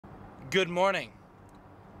Good morning.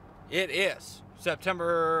 It is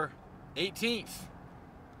September 18th,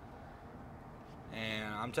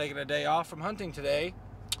 and I'm taking a day off from hunting today.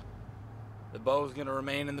 The bow's gonna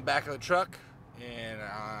remain in the back of the truck, and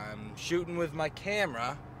I'm shooting with my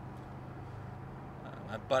camera.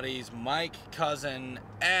 My buddy's Mike cousin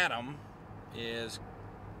Adam is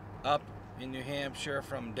up in New Hampshire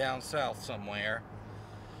from down south somewhere.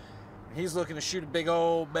 He's looking to shoot a big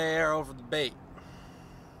old bear over the bait.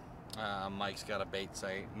 Mike's got a bait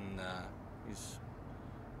site, and he's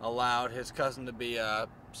allowed his cousin to be a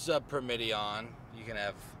sub-permittee on. You can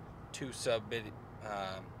have two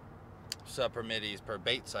sub-permittees per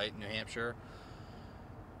bait site in New Hampshire.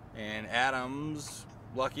 And Adam's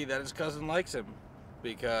lucky that his cousin likes him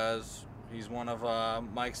because he's one of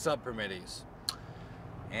Mike's sub-permittees.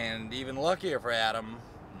 And even luckier for Adam,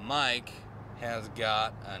 Mike has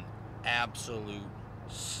got an absolute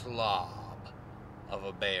slob of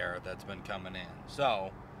a bear that's been coming in.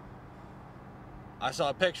 So I saw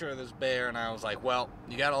a picture of this bear and I was like, well,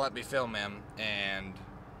 you gotta let me film him. And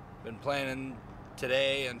been planning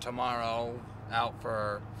today and tomorrow out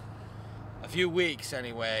for a few weeks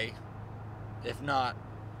anyway, if not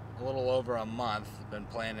a little over a month. Been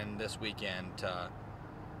planning this weekend to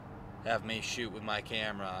have me shoot with my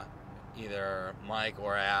camera, either Mike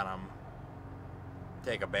or Adam,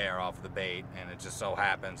 take a bear off the bait. And it just so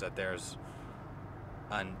happens that there's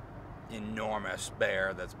an enormous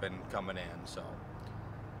bear that's been coming in. So,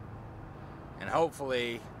 and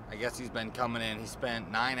hopefully, I guess he's been coming in. He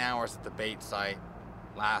spent 9 hours at the bait site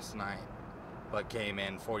last night, but came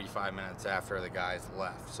in 45 minutes after the guys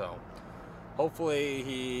left. So hopefully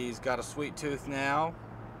he's got a sweet tooth now,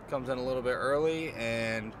 comes in a little bit early,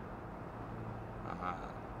 and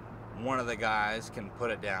one of the guys can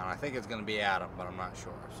put it down. I think it's going to be Adam, but I'm not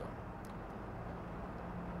sure. So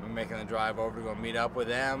we're making the drive over to go meet up with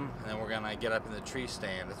them, and then we're going to get up in the tree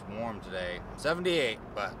stand. It's warm today, 78,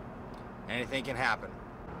 but anything can happen.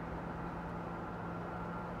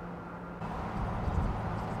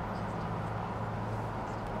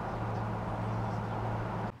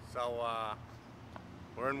 So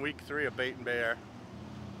we're in week 3 of bait and bear.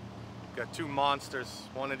 Got 2 monsters,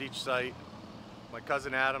 one at each site. My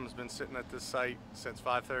cousin Adam's been sitting at this site since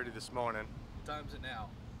 5:30 this morning. What time is it now?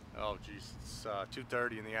 Oh geez, it's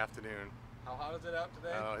 2:30 in the afternoon. How hot is it out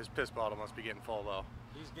today? His piss bottle must be getting full though.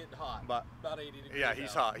 He's getting hot, but about 80 degrees Yeah,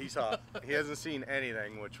 he's out. hot, he's hot. He hasn't seen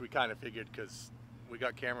anything, which we kind of figured because we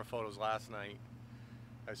got camera photos last night.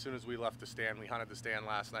 As soon as we left the stand, we hunted the stand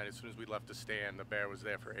last night. As soon as we left the stand, the bear was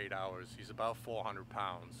there for 8 hours. He's about 400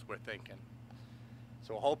 pounds, we're thinking.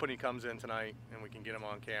 So we're hoping he comes in tonight and we can get him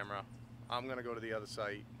on camera. I'm gonna go to the other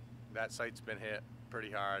site. That site's been hit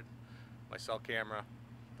pretty hard. My cell camera,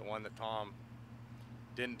 the one that Tom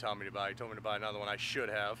didn't tell me to buy, he told me to buy another one. I should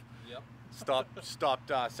have. Yep.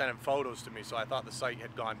 Stopped sending photos to me, so I thought the site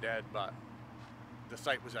had gone dead, but the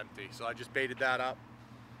site was empty. So I just baited that up.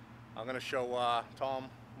 I'm gonna show Tom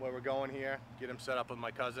where we're going here, get him set up with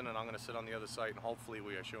my cousin, and I'm gonna sit on the other site, and hopefully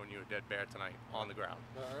we are showing you a dead bear tonight on the ground.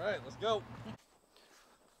 All right, let's go.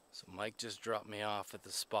 So Mike just dropped me off at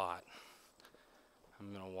the spot.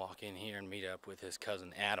 I'm gonna walk in here and meet up with his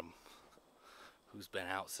cousin Adam, who's been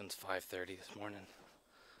out since 5:30 this morning.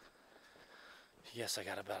 Yes, I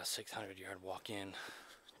got about a 600-yard walk in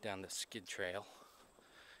down the skid trail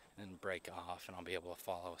and then break off, and I'll be able to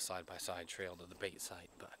follow a side-by-side trail to the bait site,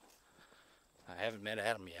 but I haven't met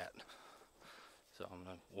Adam yet. So I'm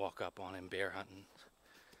gonna walk up on him bear hunting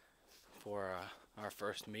for our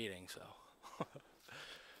first meeting, so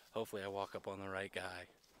hopefully I walk up on the right guy.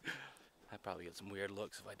 I'd probably get some weird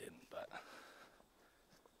looks if I didn't, but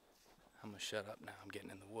I'm gonna shut up now. I'm getting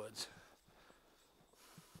in the woods.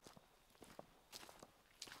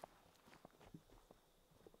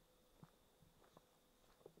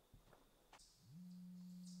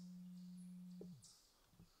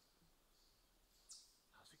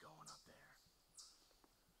 How's it going up there?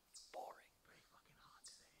 Boring. Pretty fucking hot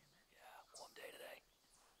today, isn't it? Yeah, warm day today.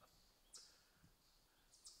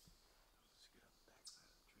 Let's get up the back side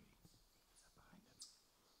of the tree. Is that behind it?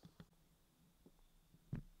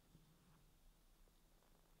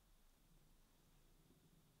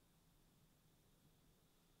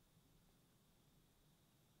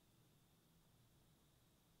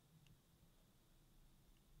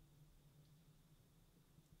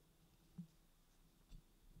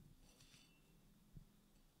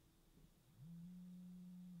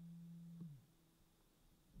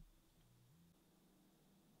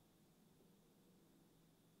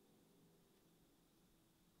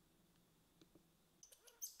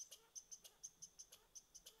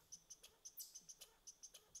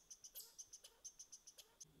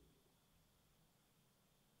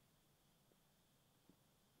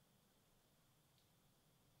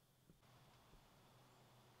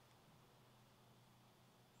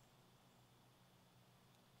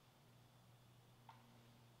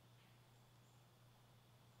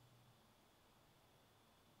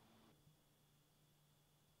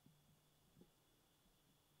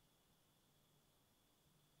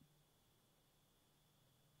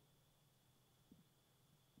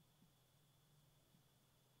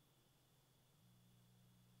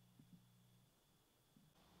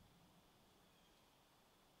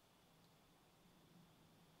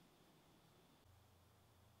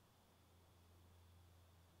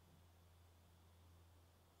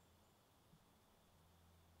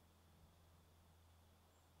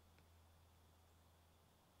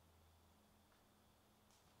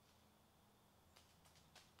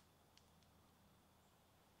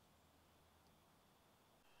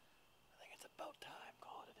 about time.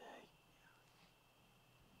 Call it a day.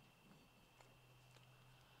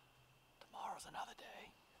 Tomorrow's another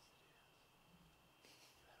day.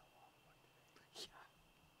 Yeah.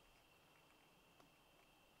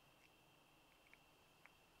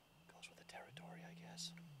 Goes with the territory, I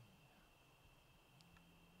guess.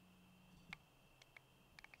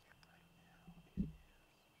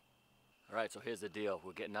 All right, so here's the deal.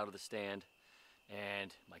 We're getting out of the stand,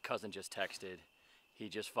 and my cousin just texted. He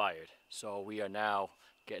just fired. So we are now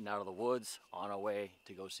getting out of the woods, on our way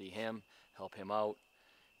to go see him, help him out.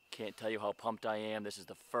 Can't tell you how pumped I am. This is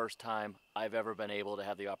the first time I've ever been able to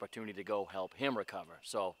have the opportunity to go help him recover.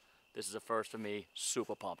 So this is a first for me.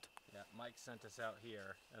 Super pumped. Yeah, Mike sent us out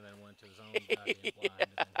here and then went to his own goddamn blind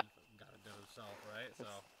and then he got it done himself, right? So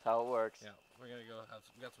That's how it works. yeah, we're gonna go have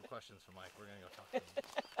we got some questions for Mike. We're gonna go talk to him.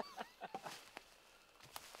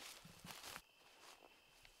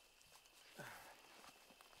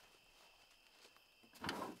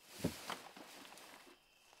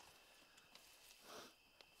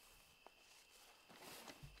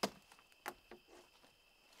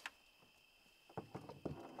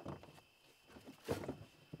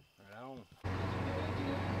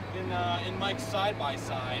 In Mike's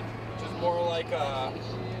side-by-side, which is more like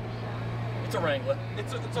It's a Wrangler.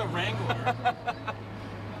 it's a Wrangler.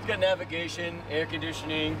 It's got navigation, air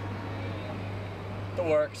conditioning, the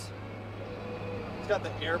works. It's got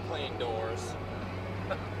the airplane doors.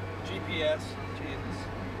 GPS. Jesus.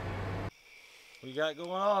 What you got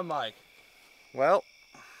going on, Mike? Well,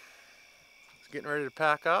 I was getting ready to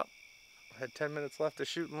pack up. I had 10 minutes left of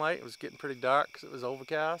shooting light. It was getting pretty dark because it was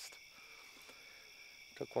overcast.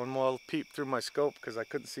 Took one more peep through my scope because I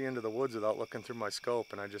couldn't see into the woods without looking through my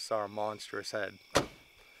scope, and I just saw a monstrous head.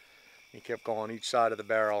 He kept going each side of the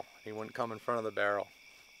barrel. He wouldn't come in front of the barrel.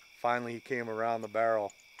 Finally, he came around the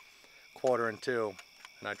barrel, 1/4 in two,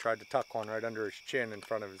 and I tried to tuck one right under his chin in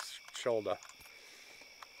front of his shoulder.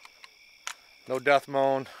 No death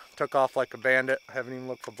moan. Took off like a bandit. I haven't even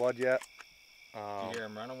looked for blood yet. Did you hear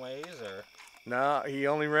him runaways or? Nah, he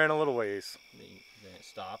only ran a little ways. Then it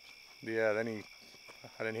stopped. Yeah, then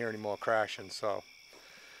I didn't hear any more crashing. So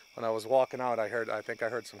when I was walking out, I think I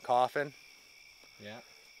heard some coughing. Yeah.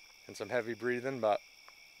 And some heavy breathing, but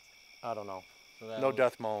I don't know. So that no was,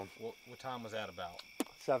 death moan. What time was that about?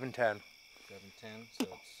 7:10. 7:10. So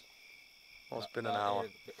it's. Well, it's been an hour.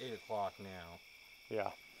 8 o'clock now.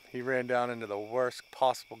 Yeah. He ran down into the worst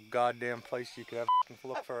possible goddamn place you could ever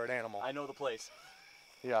look for an animal. I know the place.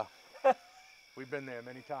 Yeah. We've been there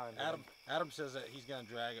many times. Adam says that he's gonna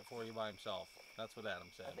drag it for you by himself. That's what Adam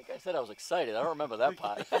said. I think I said I was excited. I don't remember that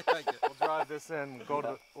part. We'll drive this in.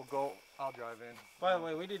 I'll drive in. By the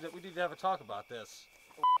way, we need to have a talk about this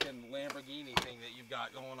fucking Lamborghini thing that you've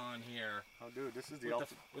got going on here. Oh, dude, this is the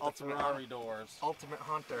with the Ferrari doors. Ultimate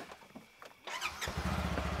hunter.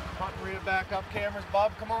 Hunting rear back up cameras,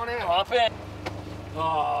 Bob. Come on in. Hop in.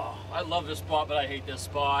 Oh, I love this spot, but I hate this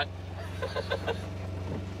spot.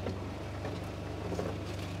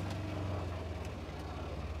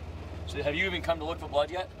 So have you even come to look for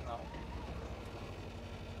blood yet? No.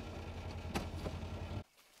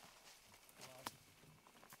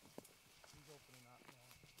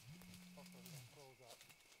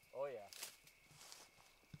 Oh yeah.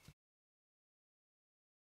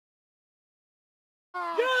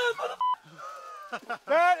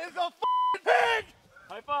 That is a f***ing pig!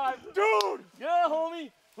 High five. Dude! Yeah,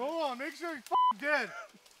 homie. Hold on, make sure he's f***ing dead.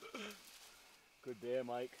 Good bear,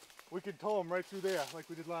 Mike. We can tow him right through there like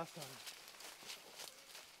we did last time.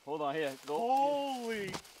 Hold on here. Go. Holy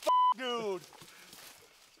f***, dude!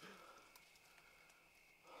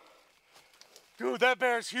 Dude, that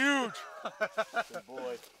bear's huge! Good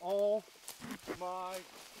boy. Oh my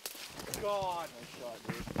God. Nice shot,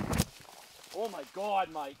 dude. Oh my God,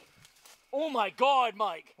 Mike. Oh my God,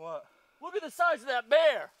 Mike. What? Look at the size of that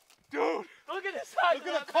bear. Dude! Look at the size of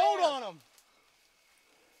Look that at the coat bear. on him!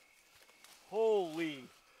 Holy.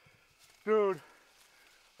 Dude.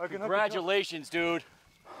 Congratulations, dude.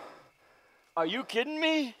 Are you kidding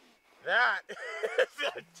me? That is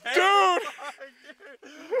a Dude!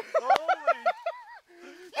 Holy.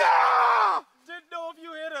 Yeah! Didn't know if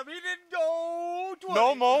you hit him. He didn't go 20.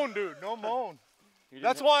 No moan, dude. No moan.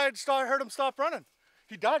 That's why I heard him stop running.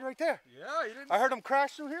 He died right there. Yeah, he didn't. I heard him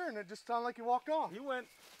crash through here and it just sounded like he walked off. He went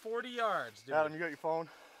 40 yards, dude. Adam, you got your phone?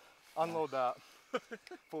 Unload that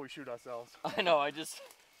before we shoot ourselves. I know, I just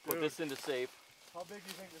put Dude. this into safe. How big do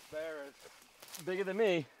you think this bear is? Bigger than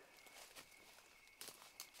me.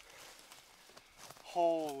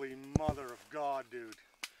 Holy mother of God, dude.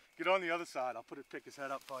 Get on the other side. I'll pick his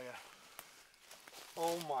head up for you.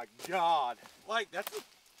 Oh my God. Like, that's a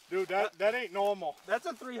Dude, that ain't normal. That's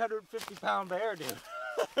a 350-pound bear, dude.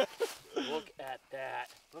 Look at that.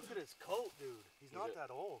 Look at his coat, dude. He's not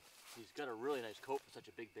that old. He's got a really nice coat for such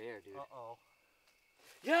a big bear, dude. Uh-oh.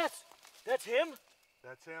 Yes! That's him?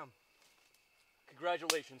 That's him.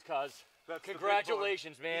 Congratulations, cuz. That's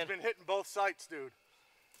Congratulations, man. He's been hitting both sites, dude.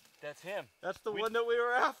 That's him. That's the one that we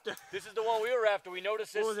were after. This is the one we were after. We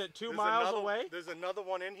noticed this. What was it, 2 miles away? There's another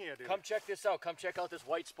one in here, dude. Come check this out. Come check out this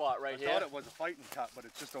white spot right here. I thought it was a fighting cut, but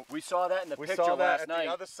it's just a... We saw that in the picture saw that last at night.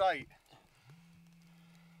 the other site.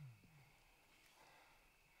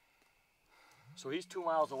 So he's 2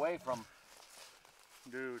 miles away from...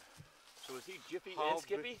 Dude. So is he Jiffy and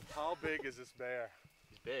Skippy? How big is this bear?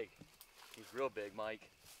 He's big. He's real big, Mike.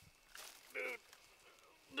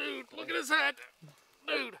 Dude, look at his head.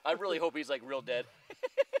 Dude. I really hope he's like real dead.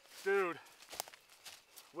 Dude.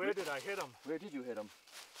 Where did I hit him? Where did you hit him?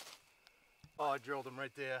 Oh, I drilled him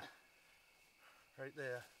right there. Right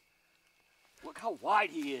there. Look how wide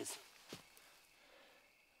he is.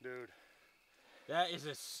 Dude. That is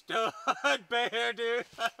a stud bear, dude.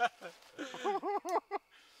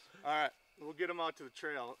 Alright, we'll get him out to the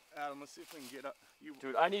trail. Adam, let's see if we can get up.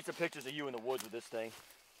 Dude, I need some pictures of you in the woods with this thing.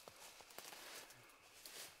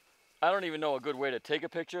 I don't even know a good way to take a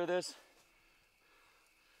picture of this.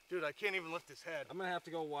 Dude, I can't even lift his head. I'm gonna have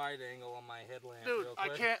to go wide angle on my headlamp Dude, real I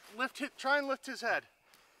quick. can't lift it. Try and lift his head.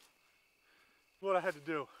 What I had to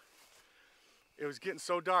do. It was getting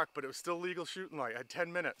so dark, but it was still legal shooting light. I had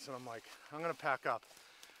 10 minutes, and I'm like, I'm gonna pack up.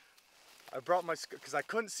 I brought my, because I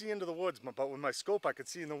couldn't see into the woods, but with my scope I could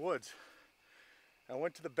see in the woods. I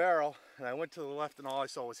went to the barrel, and I went to the left, and all I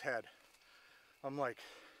saw was head. I'm like,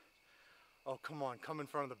 oh, come on, come in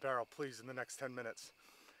front of the barrel, please, in the next 10 minutes.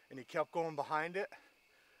 And he kept going behind it,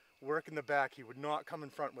 working the back. He would not come in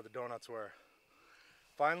front where the donuts were.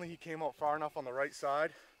 Finally, he came out far enough on the right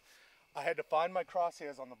side. I had to find my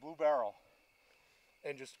crosshairs on the blue barrel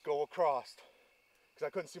and just go across, because I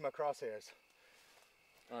couldn't see my crosshairs.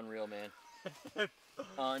 Unreal, man.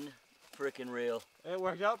 Un-frickin' real. It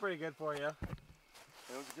worked out pretty good for you.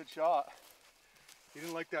 It was a good shot. He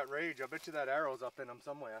didn't like that rage. I bet you that arrow's up in him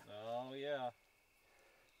somewhere. Oh, yeah.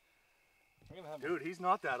 Dude, he's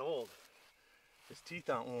not that old. His teeth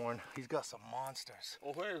aren't worn. He's got some monsters.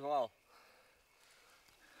 Oh, here as well.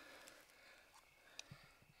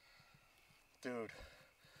 Dude.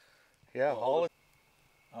 Yeah, all it.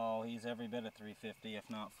 Oh, he's every bit of 350, if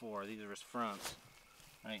not 4. These are his fronts.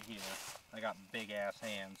 Right here. I got big ass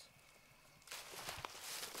hands.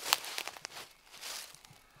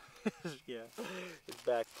 Yeah. His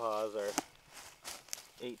back paws are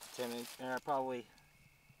 8 to 10 inches, probably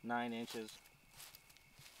 9 inches.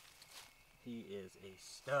 He is a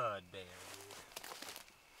stud bear,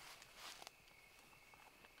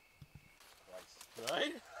 dude.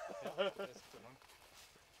 Right?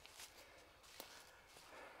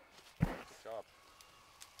 Good job.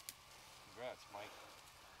 Congrats, Mike.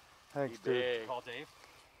 Thanks, He dude. big. Call Dave.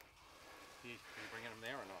 Are you bringing him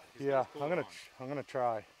there or not? He's Yeah, got his clothes I'm gonna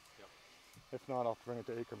try. Yep. If not, I'll bring it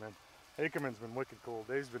to Ackerman. Ackerman's been wicked cool.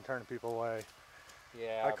 Dave's been turning people away.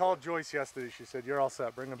 Yeah. I called Joyce yesterday. She said, "You're all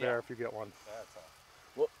set. Bring a bear if you get one." That's all.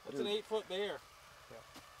 What? That's an 8-foot bear.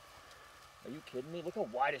 Are you kidding me? Look how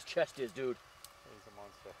wide his chest is, dude. He's a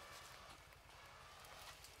monster.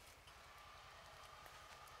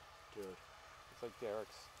 Dude. It's like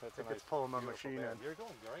Derek's. That's think a nice, it's pulling my beautiful machine bear. in. You're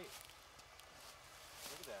doing great.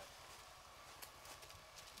 Look at that.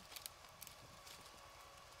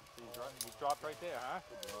 He's dropped right there, huh?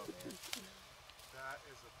 That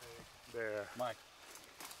is a big bear. Mike.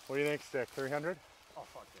 What do you think, Stick? 300? Oh,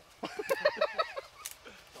 fuck yeah.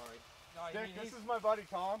 Sorry. No, I Stick, mean, this is my buddy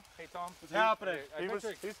Tom. Hey, Tom. What's happening?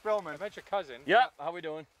 He's filming. I met your cousin. Yeah, how we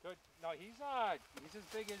doing? Good. No, he's as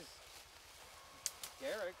big as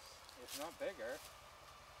Derek's, if not bigger.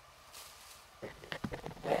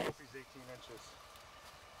 He's 18 inches.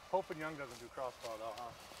 Hoping Young doesn't do crossbow though,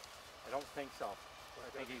 huh? I don't think so. I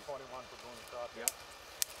think he's 21 for going across. Yep.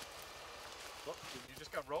 Look, you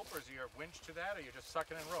just got rope, or is your winch to that, or you're just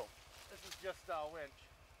sucking in rope? This is just winch.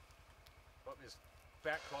 But his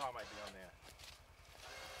back claw might be on there.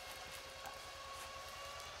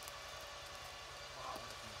 Wow.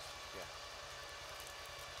 Yeah.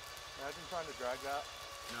 Imagine trying to drag that.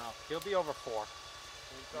 No, he'll be over 4.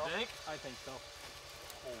 You think? I think so.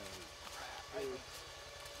 Holy crap.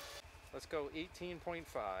 Let's go 18.5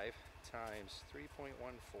 times 3.14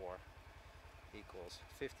 equals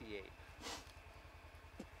 58.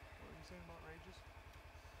 What are you saying about rages?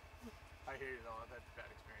 I hear you though, I've had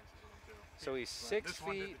bad experiences with them too. So he's But 6 this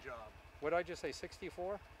one did feet. the job. What did I just say,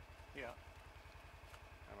 64? Yeah.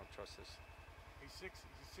 I don't trust this. He's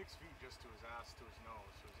 6 feet just to his ass, to his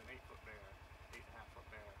nose. So he's an 8-foot bear, 8.5-foot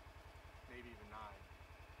bear, maybe even 9.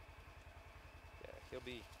 Yeah, he'll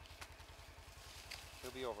be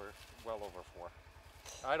well over 4.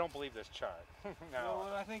 I don't believe this chart. No.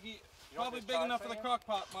 Well, I think he You know what probably this big chart's enough for the saying? crock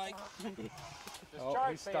pot, Mike. This Oh,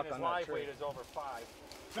 chart's he's saying stuck his on that live tree. weight is over 5.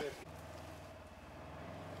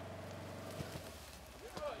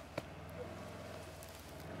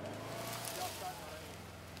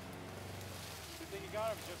 You think you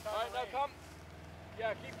got him? Just All right, now come.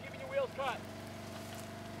 Yeah, keep keeping your wheels cut.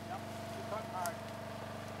 Yep. Keep cutting hard.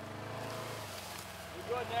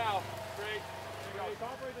 You're good now. Great. There you go.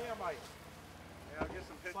 Stop right there, Mike. Yeah, I'll get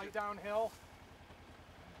some pictures. Slight downhill.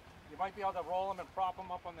 You might be able to roll him and prop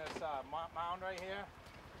him up on this mound right here.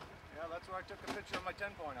 Yeah, that's where I took the picture of my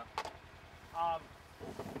 10-pointer.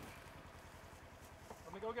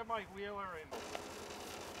 Let me go get my wheeler and...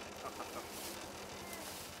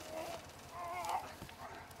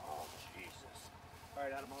 Oh, Jesus. All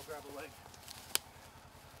right, Adam, I'll grab a leg.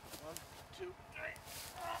 1, 2, 3.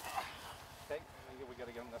 Okay, we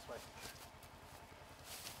gotta get him this way.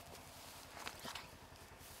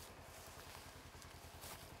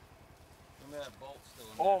 Remember that bolt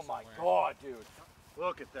still in Oh there my somewhere. God, dude.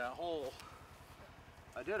 Look at that hole.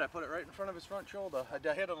 I did. I put it right in front of his front shoulder. I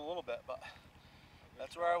hit it a little bit, but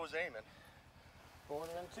that's where I was aiming. 4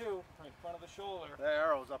 and 2 in front of the shoulder. The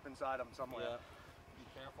arrow's up inside him somewhere. Yeah. Be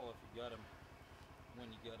careful if you got him.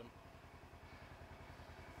 When you get him.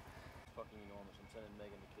 It's fucking enormous. I'm sending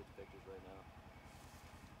Megan the kids pictures right now.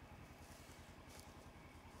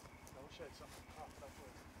 I wish I had something popped up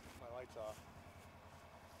with my lights off.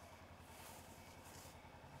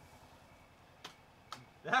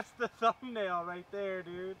 That's the thumbnail right there,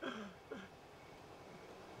 dude.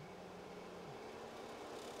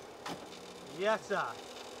 Yes, sir.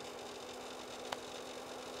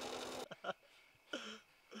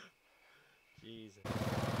 Jesus.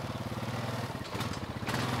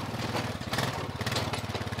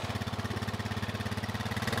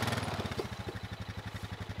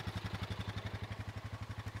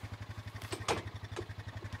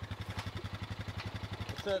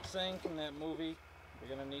 What's that saying from that movie?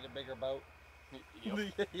 You're gonna need a bigger boat.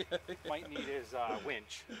 Might need his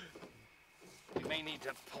winch. We may need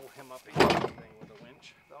to pull him up into the thing with a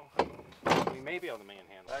winch, though. We may be able to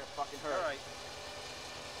manhandle. That fucking hurt. All right.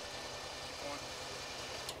 Keep going.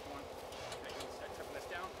 Keep going. Okay, good. Start tipping this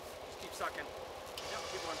down. Just keep sucking. Yep,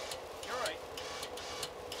 keep going. You're all right.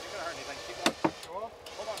 You're not gonna hurt anything. Keep going. Sure.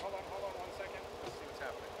 Hold on 1 second. Let's see what's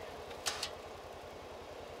happening.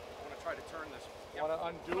 I'm gonna try to turn this. Yep. Want to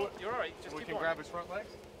undo it? You're all right. Just We keep can going. grab his front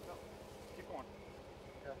legs? No. Keep going.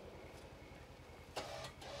 Yeah.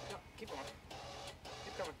 No, keep going.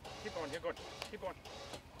 Keep going. Keep going. You're good. Keep going.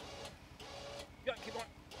 Yeah, keep going.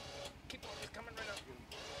 Keep going. He's coming right up.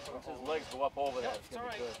 Once his legs go up over Yeah, that, it's it's gonna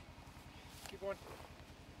all be right. good. Keep going.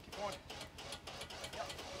 Keep going. Yeah,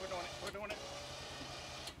 we're doing it. We're doing it.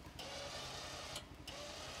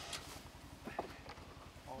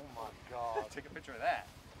 Oh my God. Take a picture of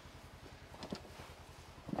that.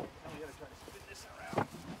 Now we gotta try to spin this around.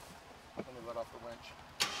 Let me let off the winch.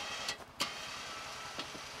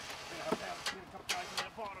 We're gonna have to have a couple guys in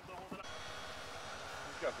that bottom to hold it up.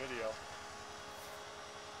 He's got video.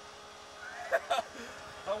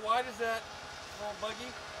 How wide is that little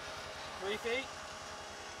buggy? 3 feet?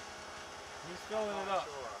 He's filling it up.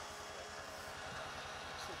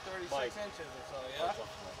 So 36 Mike. inches or so, yeah?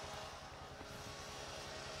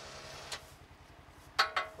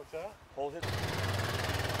 What's that? Hold it.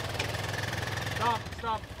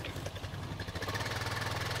 Stop.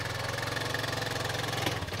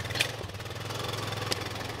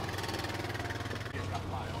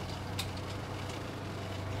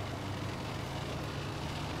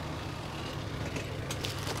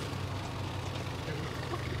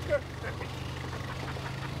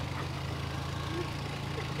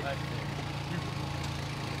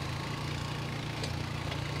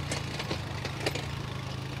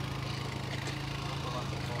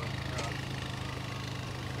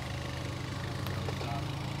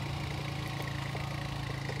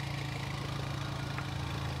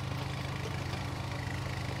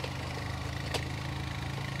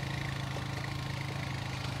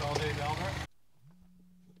 All day, Albert.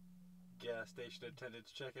 Gas station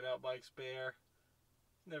attendants checking out Mike's bear.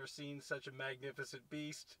 Never seen such a magnificent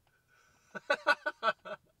beast.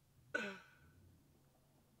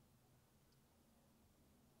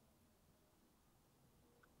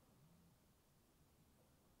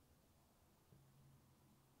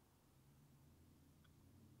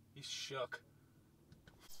 He's shook.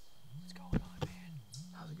 What's going on, man?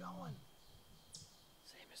 How's it going?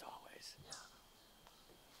 Same as always.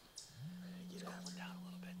 It's cooling down a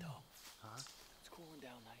little bit though. Huh? It's cooling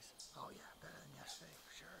down nice. Oh yeah.